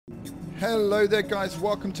Hello there guys,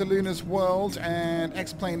 welcome to Luna's World and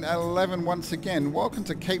X-Plane 11 once again. Welcome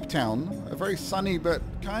to Cape Town, a very sunny but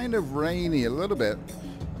kind of rainy a little bit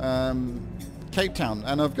Cape Town,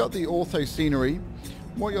 and I've got the ortho scenery.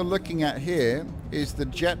 What you're looking at here is the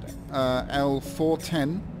Jet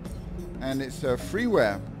L410, and it's a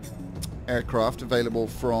freeware aircraft available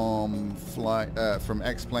from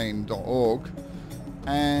xplane.org.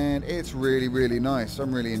 And it's really nice.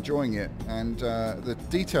 I'm really enjoying it, and the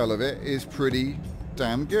detail of it is pretty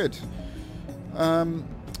damn good.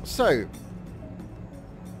 So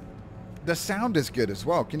the sound is good as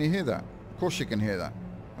well. Can you hear that? Of course you can hear that.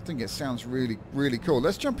 I think it sounds really cool.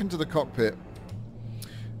 Let's jump into the cockpit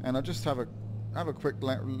and I'll just have a quick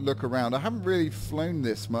look around. I haven't really flown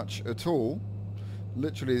this much at all.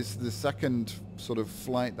 Literally this is the second sort of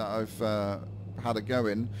flight that I've had a go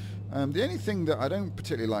in. The only thing that I don't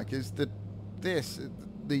particularly like is that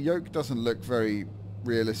the yoke doesn't look very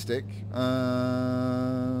realistic.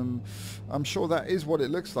 I'm sure that is what it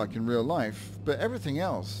looks like in real life, but everything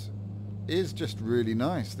else is just really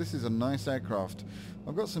nice. This is a nice aircraft.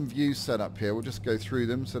 I've got some views set up here. We'll just go through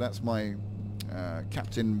them. So that's my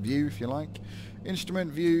captain view, if you like.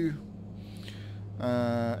 Instrument view,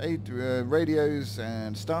 radios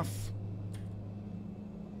and stuff.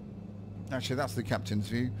 Actually, that's the captain's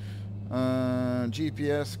view.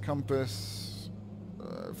 GPS, compass,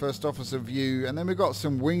 first officer view, and then we've got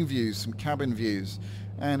some wing views, some cabin views,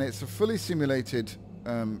 and it's a fully simulated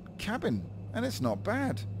cabin, and it's not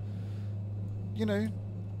bad. You know,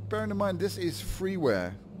 bearing in mind this is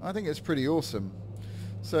freeware, I think it's pretty awesome.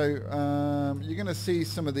 So you're going to see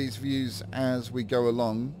some of these views as we go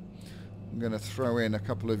along. I'm going to throw in a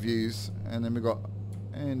couple of views, and then we've got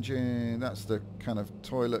engine, that's the kind of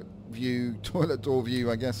toilet door view,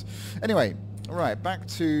 I guess. Anyway, all right, back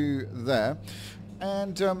to there,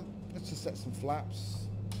 and let's just set some flaps.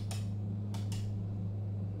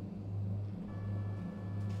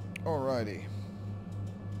 Alrighty,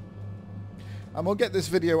 and we'll get this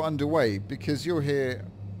video underway because you're here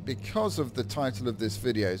because of the title of this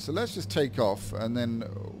video. So let's just take off and then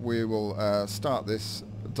we will start this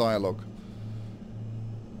dialogue.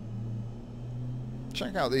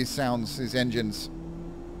 Check out these sounds, these engines.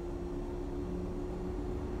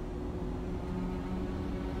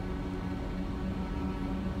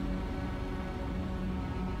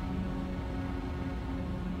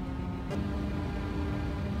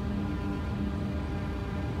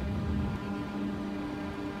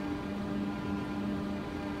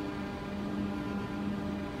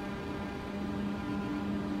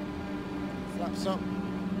 Flaps up.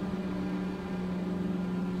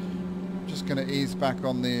 Just going to ease back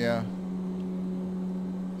on the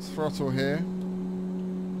throttle here.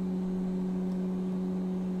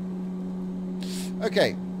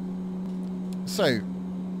 Okay, so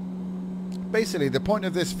basically the point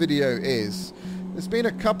of this video is there's been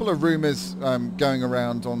a couple of rumors going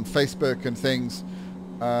around on Facebook and things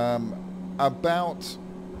about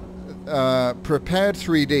Prepared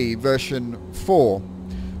 3D version 4,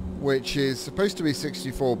 which is supposed to be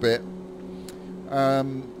 64-bit.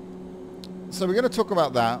 So we're going to talk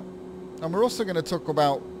about that, and we're also going to talk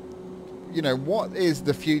about, you know, what is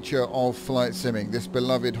the future of flight simming, this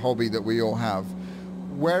beloved hobby that we all have.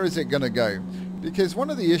 Where is it going to go? Because one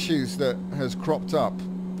of the issues that has cropped up,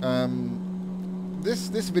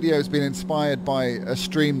 this video has been inspired by a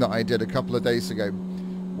stream that I did a couple of days ago,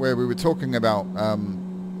 where we were talking about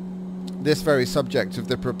this very subject of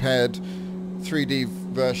the Prepared 3D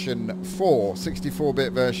version 4,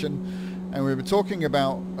 64-bit version, and we were talking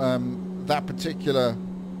about that particular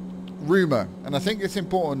rumor, and I think it's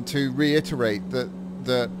important to reiterate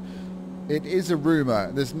that it is a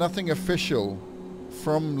rumor. There's nothing official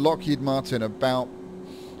from Lockheed Martin about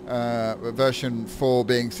version 4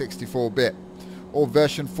 being 64-bit or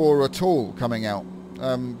version 4 at all coming out,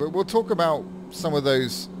 but we'll talk about some of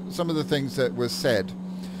the things that were said.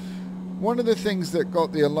 One of the things that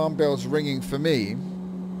got the alarm bells ringing for me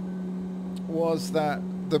was that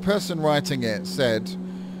the person writing it said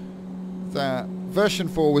that version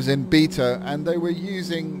 4 was in beta and they were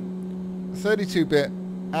using 32-bit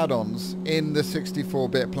add-ons in the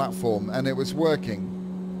 64-bit platform and it was working.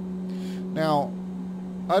 Now,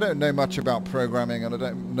 I don't know much about programming and I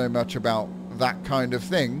don't know much about that kind of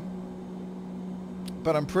thing,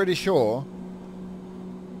 but I'm pretty sure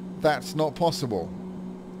that's not possible.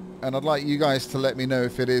 And I'd like you guys to let me know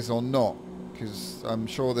if it is or not, because I'm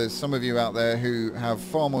sure there's some of you out there who have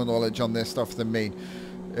far more knowledge on this stuff than me.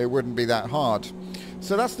 It wouldn't be that hard.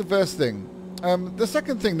 So that's the first thing. The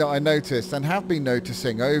second thing that I noticed and have been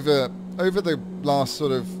noticing over the last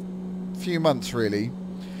sort of few months really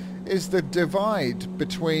is the divide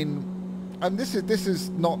between and this is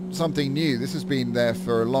not something new. This has been there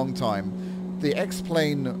for a long time. The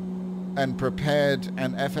X-Plane and Prepared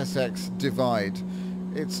and FSX divide.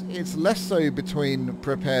 It's less so between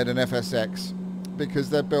Prepared and FSX because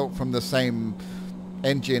they're built from the same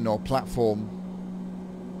engine or platform.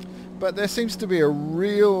 But there seems to be a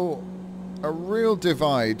real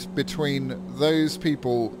divide between those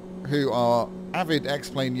people who are avid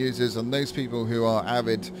X-Plane users and those people who are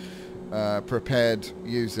avid Prepared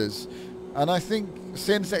users. And I think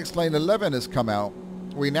since X-Plane 11 has come out,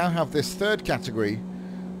 we now have this third category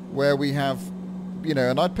where we have, you know,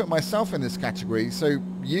 and I'd put myself in this category, so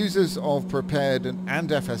users of Prepared and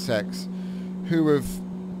FSX who have,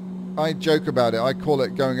 I joke about it, I call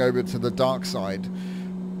it going over to the dark side,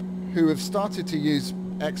 who have started to use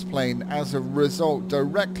X-Plane as a result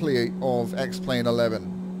directly of X-Plane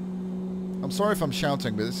 11. I'm sorry if I'm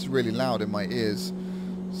shouting, but this is really loud in my ears,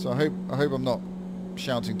 so I hope I'm not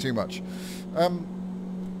shouting too much. And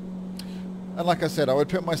like I said, I would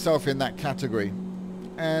put myself in that category.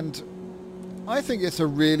 And I think it's a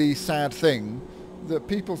really sad thing that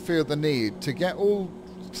people feel the need to get all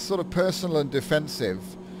sort of personal and defensive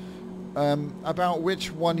about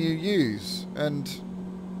which one you use. And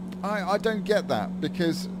I don't get that,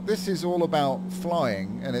 because this is all about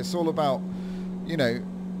flying, and it's all about, you know,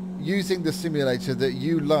 using the simulator that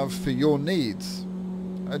you love for your needs.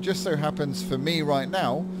 It just so happens for me right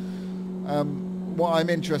now, what I'm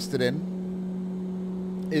interested in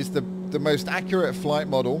is the most accurate flight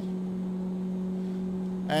model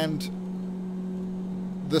and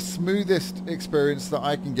the smoothest experience that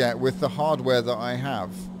I can get with the hardware that I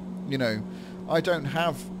have. You know, I don't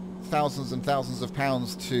have thousands and thousands of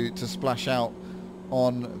pounds to splash out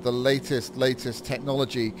on the latest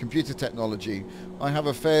technology, computer technology. I've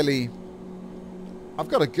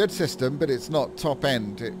got a good system, but it's not top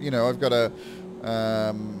end. You know, I've got a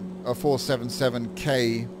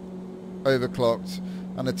 477K overclocked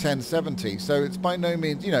and a 1070, so it's by no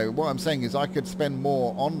means, you know, what I'm saying is I could spend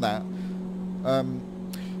more on that,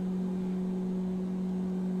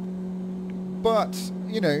 but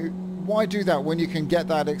you know, why do that when you can get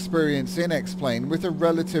that experience in X-Plane with a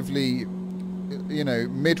relatively, you know,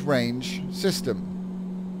 mid-range system?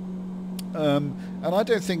 And I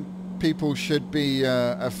don't think people should be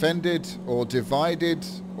offended or divided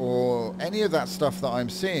or any of that stuff that I'm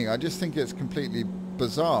seeing. I just think it's completely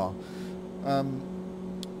bizarre.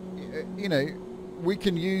 You know, we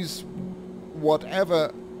can use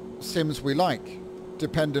whatever sims we like,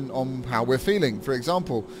 dependent on how we're feeling. For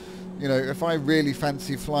example, you know, if I really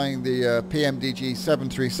fancy flying the PMDG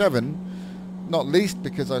 737, not least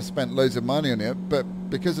because I spent loads of money on it, but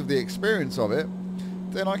because of the experience of it,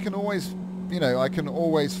 then I can always, you know, I can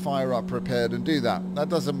always fire up Prepared and do that. That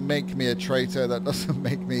doesn't make me a traitor. That doesn't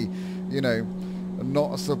make me, you know,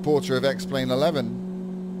 not a supporter of X-Plane 11.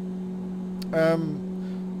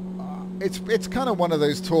 It's kind of one of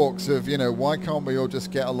those talks of, you know, why can't we all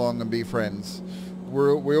just get along and be friends?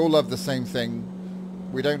 We all love the same thing.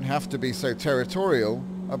 We don't have to be so territorial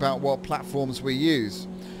about what platforms we use.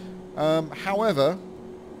 However,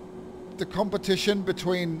 the competition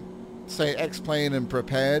between, say, X-Plane and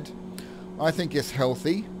Prepared, I think is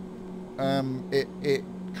healthy. It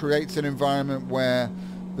creates an environment where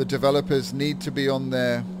the developers need to be on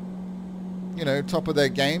their, you know, top of their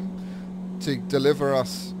game to deliver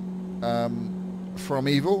us from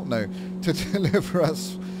evil. No, to deliver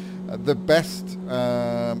us the best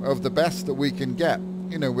of the best that we can get,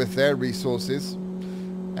 you know, with their resources.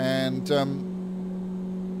 And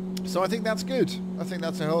so I think that's good. I think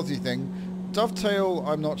that's a healthy thing. Dovetail,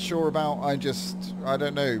 I'm not sure about. I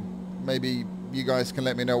don't know. Maybe you guys can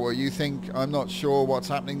let me know what you think. I'm not sure what's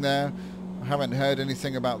happening there. I haven't heard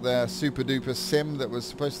anything about their super duper sim that was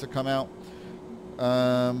supposed to come out.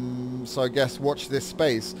 So I guess watch this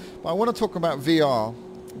space. But I want to talk about VR,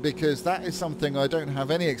 because that is something I don't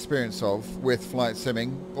have any experience of with flight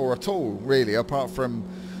simming, or at all really, apart from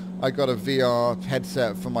I got a VR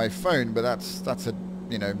headset for my phone, but that's a,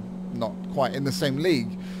 you know, not quite in the same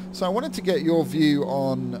league. So I wanted to get your view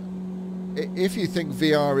on if you think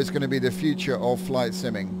VR is going to be the future of flight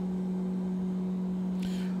simming.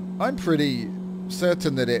 I'm pretty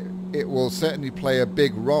certain that it will certainly play a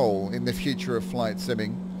big role in the future of flight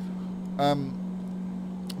simming.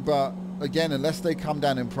 But again, unless they come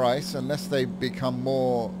down in price, unless they become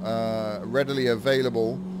more readily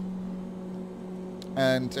available,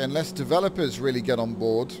 and unless developers really get on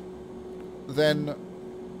board, then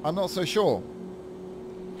I'm not so sure.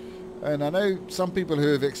 And I know some people who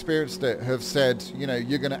have experienced it have said, you know,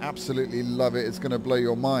 you're going to absolutely love it, it's going to blow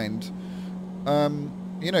your mind.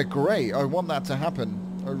 You know, great, I want that to happen.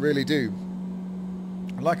 I really do.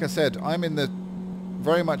 like I said, I'm in the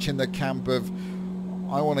very much in the camp of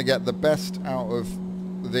I want to get the best out of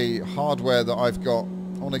the hardware that I've got.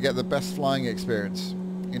 I want to get the best flying experience,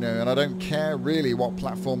 you know, and I don't care really what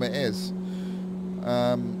platform it is.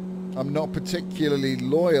 I'm not particularly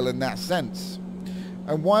loyal in that sense.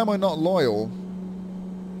 And why am I not loyal?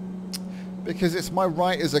 Because it's my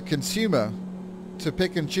right as a consumer to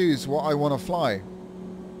pick and choose what I want to fly.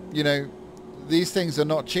 You know, these things are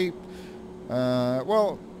not cheap.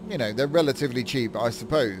 Well, you know, they're relatively cheap, I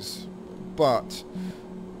suppose. But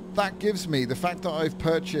that gives me the fact that I've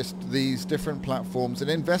purchased these different platforms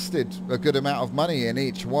and invested a good amount of money in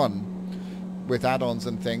each one with add-ons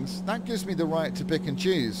and things. That gives me the right to pick and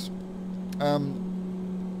choose.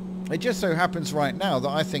 It just so happens right now that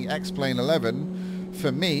I think X-Plane 11,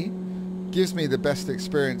 for me, gives me the best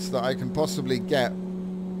experience that I can possibly get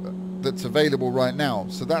that's available right now.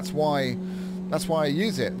 So that's why I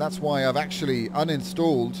use it. That's why I've actually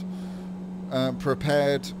uninstalled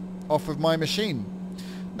Prepared off of my machine.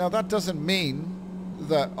 Now that doesn't mean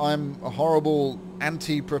that I'm a horrible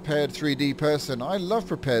anti-Prepared 3D person. I love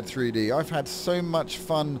Prepared 3D. I've had so much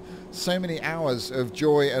fun, so many hours of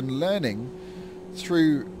joy and learning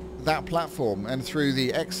through that platform and through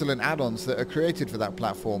the excellent add-ons that are created for that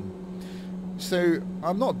platform. So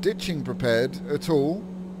I'm not ditching Prepared at all.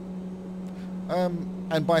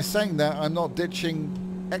 And by saying that, I'm not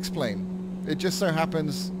ditching X-Plane. It just so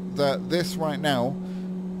happens that this right now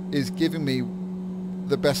is giving me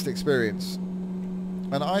the best experience.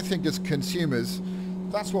 And I think as consumers,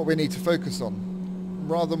 that's what we need to focus on,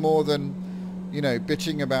 rather more than, you know,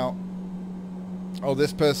 bitching about, oh,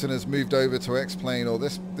 this person has moved over to X-Plane, or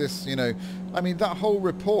this, you know. I mean, that whole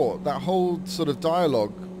report, that whole sort of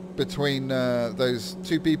dialogue between those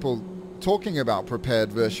two people talking about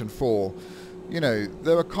Prepared version 4, you know,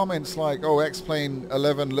 there were comments like, oh, X-Plane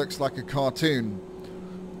 11 looks like a cartoon.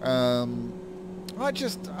 I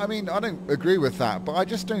mean, I don't agree with that, but I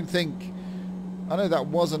just don't think, I know that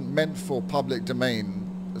wasn't meant for public domain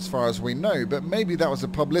as far as we know, but maybe that was a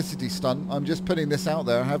publicity stunt. I'm just putting this out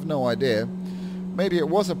there, I have no idea. Maybe it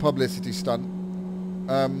was a publicity stunt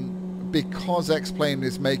because X-Plane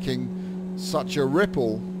is making such a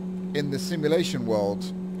ripple in the simulation world.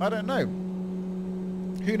 I don't know.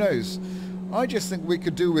 Who knows? I just think we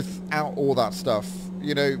could do without all that stuff.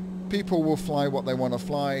 You know, people will fly what they want to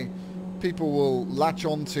fly. People will latch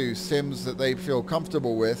on to sims that they feel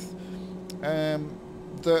comfortable with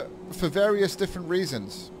for various different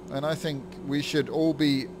reasons. And I think we should all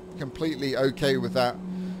be completely okay with that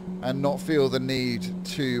and not feel the need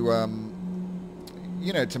to,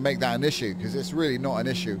 you know, to make that an issue, because it's really not an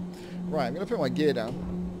issue. Right, I'm going to put my gear down.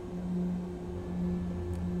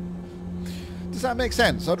 Does that make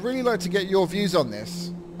sense? I'd really like to get your views on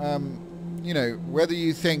this. You know, whether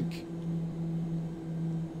you think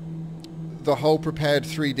the whole Prepared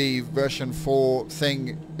 3D version 4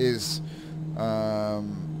 thing is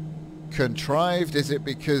contrived. Is it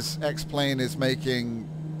because X-Plane is making,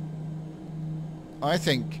 I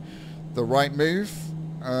think, the right move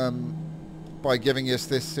by giving us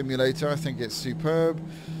this simulator? I think it's superb.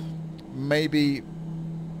 Maybe,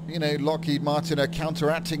 you know, Lockheed Martin are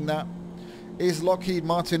counteracting that. Is Lockheed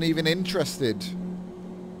Martin even interested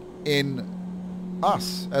in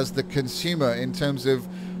us as the consumer in terms of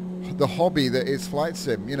the hobby that is flight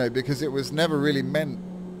sim? You know, because it was never really meant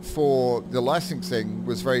for, the licensing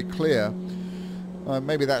was very clear.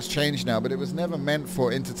 Maybe that's changed now, but it was never meant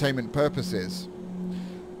for entertainment purposes.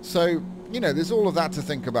 So, you know, there's all of that to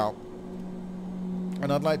think about.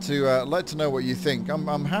 And I'd like to know what you think.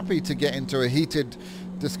 I'm happy to get into a heated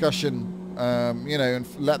discussion, you know, and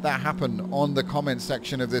let that happen on the comment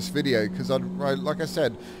section of this video, because like I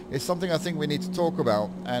said, it's something I think we need to talk about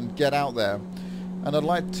and get out there. And I'd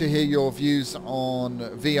like to hear your views on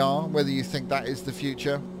VR, whether you think that is the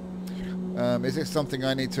future. Is it something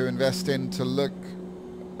I need to invest in to look,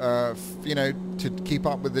 you know, to keep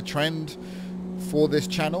up with the trend for this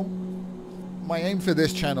channel? My aim for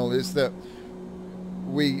this channel is that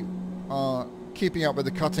we are keeping up with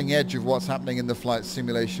the cutting edge of what's happening in the flight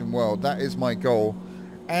simulation world. That is my goal.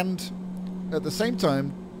 And at the same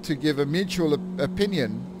time, to give a mutual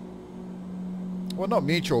opinion, well, not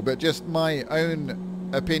mutual, but just my own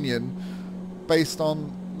opinion based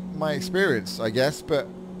on my experience, I guess, but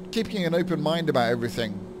keeping an open mind about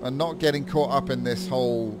everything and not getting caught up in this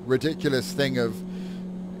whole ridiculous thing of,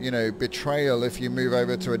 you know, betrayal if you move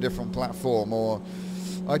over to a different platform, or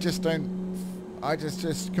just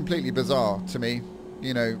completely bizarre to me.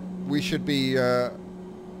 You know, we should be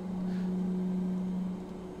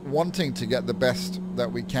wanting to get the best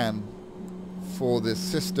that we can for the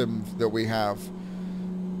system that we have.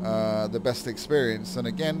 the best experience. And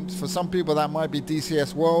again, for some people that might be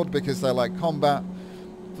DCS World because they like combat.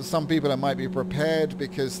 For some people it might be Prepared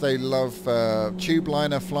because they love tube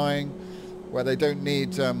liner flying, where they don't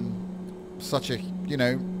need such a, you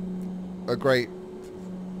know, a great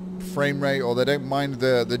frame rate, or they don't mind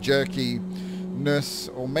the jerkiness,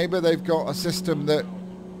 or maybe they've got a system that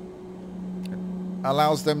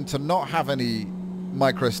allows them to not have any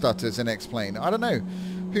micro stutters in X-Plane. I don't know.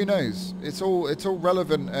 Who knows? It's all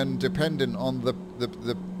relevant and dependent on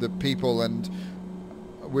the people, and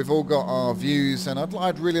we've all got our views, and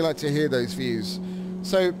I'd really like to hear those views.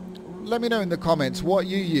 So let me know in the comments what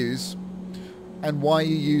you use and why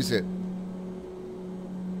you use it.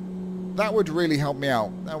 That would really help me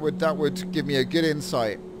out. That would give me a good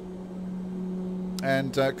insight,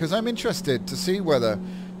 and because I'm interested to see whether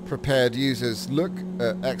Prepared users look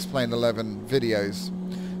at X-Plane 11 videos.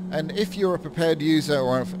 And if you're a Prepared user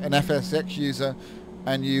or an FSX user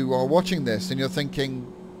and you are watching this and you're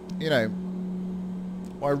thinking, you know,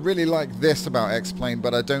 I really like this about X-Plane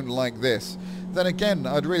but I don't like this, then again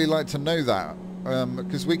I'd really like to know that,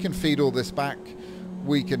 because we can feed all this back,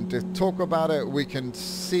 we can talk about it, we can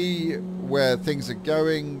see where things are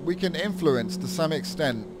going, we can influence to some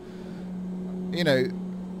extent, you know,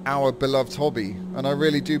 our beloved hobby. And I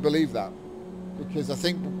really do believe that, because I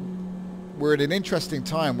think we're at an interesting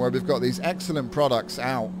time where we've got these excellent products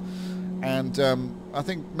out, and I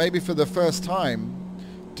think maybe for the first time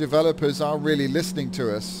developers are really listening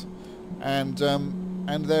to us, and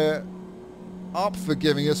they're up for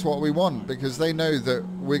giving us what we want, because they know that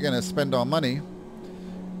we're going to spend our money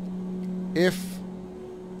if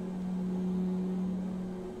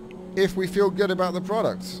we feel good about the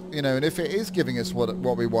product, you know, and if it is giving us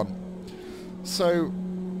what we want. So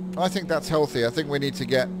I think that's healthy. I think we need to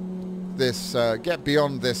get this get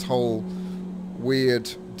beyond this whole weird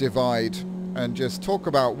divide and just talk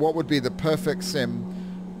about what would be the perfect sim,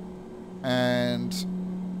 and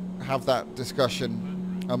have that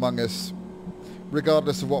discussion among us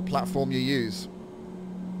regardless of what platform you use.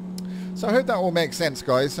 So I hope that all makes sense,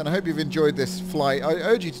 guys, and I hope you've enjoyed this flight. I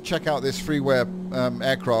urge you to check out this freeware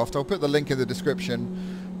aircraft. I'll put the link in the description,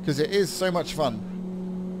 because it is so much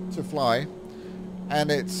fun to fly,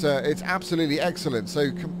 and it's absolutely excellent.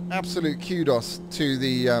 So absolute kudos to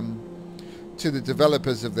the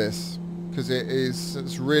developers of this, because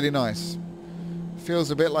it's really nice.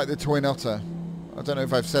 Feels a bit like the Twin Otter. I don't know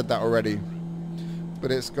if I've said that already,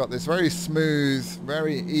 but it's got this very smooth,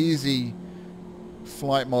 very easy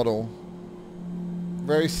flight model.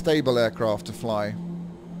 Very stable aircraft to fly.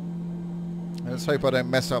 Let's hope I don't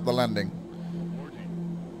mess up the landing.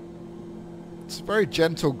 It's a very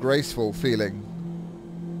gentle, graceful feeling.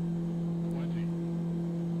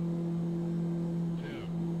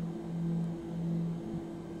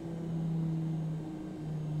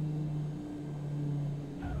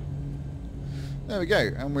 There we go,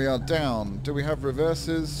 and we are down. Do we have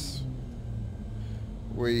reverses?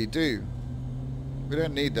 We do. We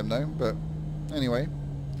don't need them though, but anyway.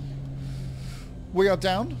 We are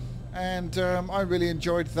down, and I really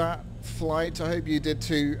enjoyed that flight. I hope you did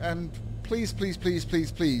too. And please, please, please,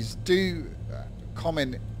 please, please do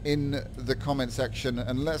comment in the comment section,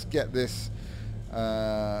 and let's get this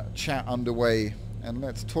chat underway, and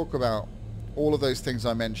let's talk about all of those things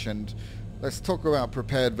I mentioned. Let's talk about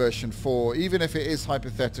Prepared version 4, even if it is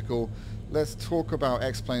hypothetical. Let's talk about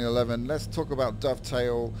X-Plane 11. Let's talk about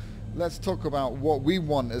Dovetail. Let's talk about what we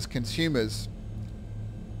want as consumers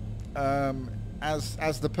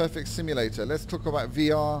as the perfect simulator. Let's talk about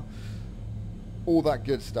VR, all that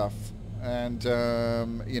good stuff. And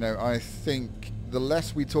you know, I think the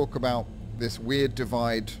less we talk about this weird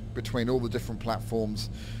divide between all the different platforms,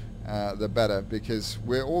 the better, because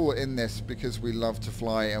we're all in this because we love to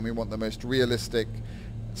fly and we want the most realistic,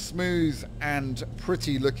 smooth and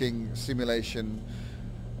pretty looking simulation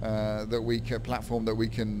platform that we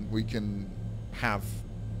can have.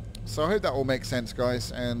 So I hope that all makes sense,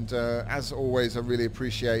 guys, and as always I really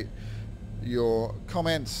appreciate your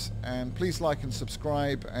comments, and please like and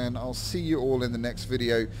subscribe, and I'll see you all in the next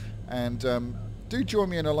video. And do join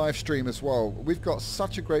me in a live stream as well. We've got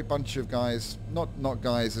such a great bunch of guys, not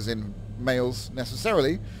guys as in males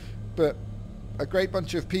necessarily, but a great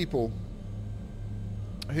bunch of people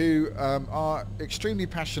who are extremely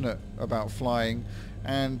passionate about flying,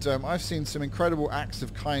 and I've seen some incredible acts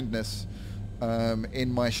of kindness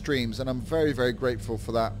in my streams, and I'm very, very grateful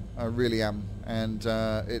for that. I really am, and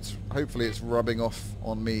hopefully it's rubbing off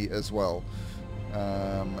on me as well.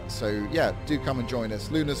 So yeah, do come and join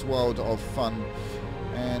us. Luna's World of Fun,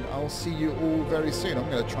 and I'll see you all very soon. I'm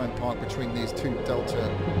going to try and park between these two Delta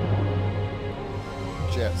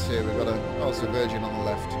jets here. We've got a Virgin on the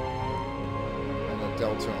left and a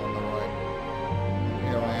Delta on the right. And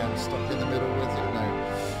here I am stuck in the middle with it. No,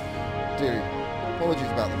 dude,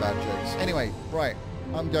 apologies about the bad jokes. Anyway, right,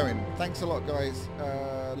 I'm going. Thanks a lot, guys.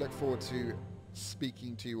 Look forward to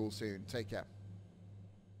speaking to you all soon. Take care.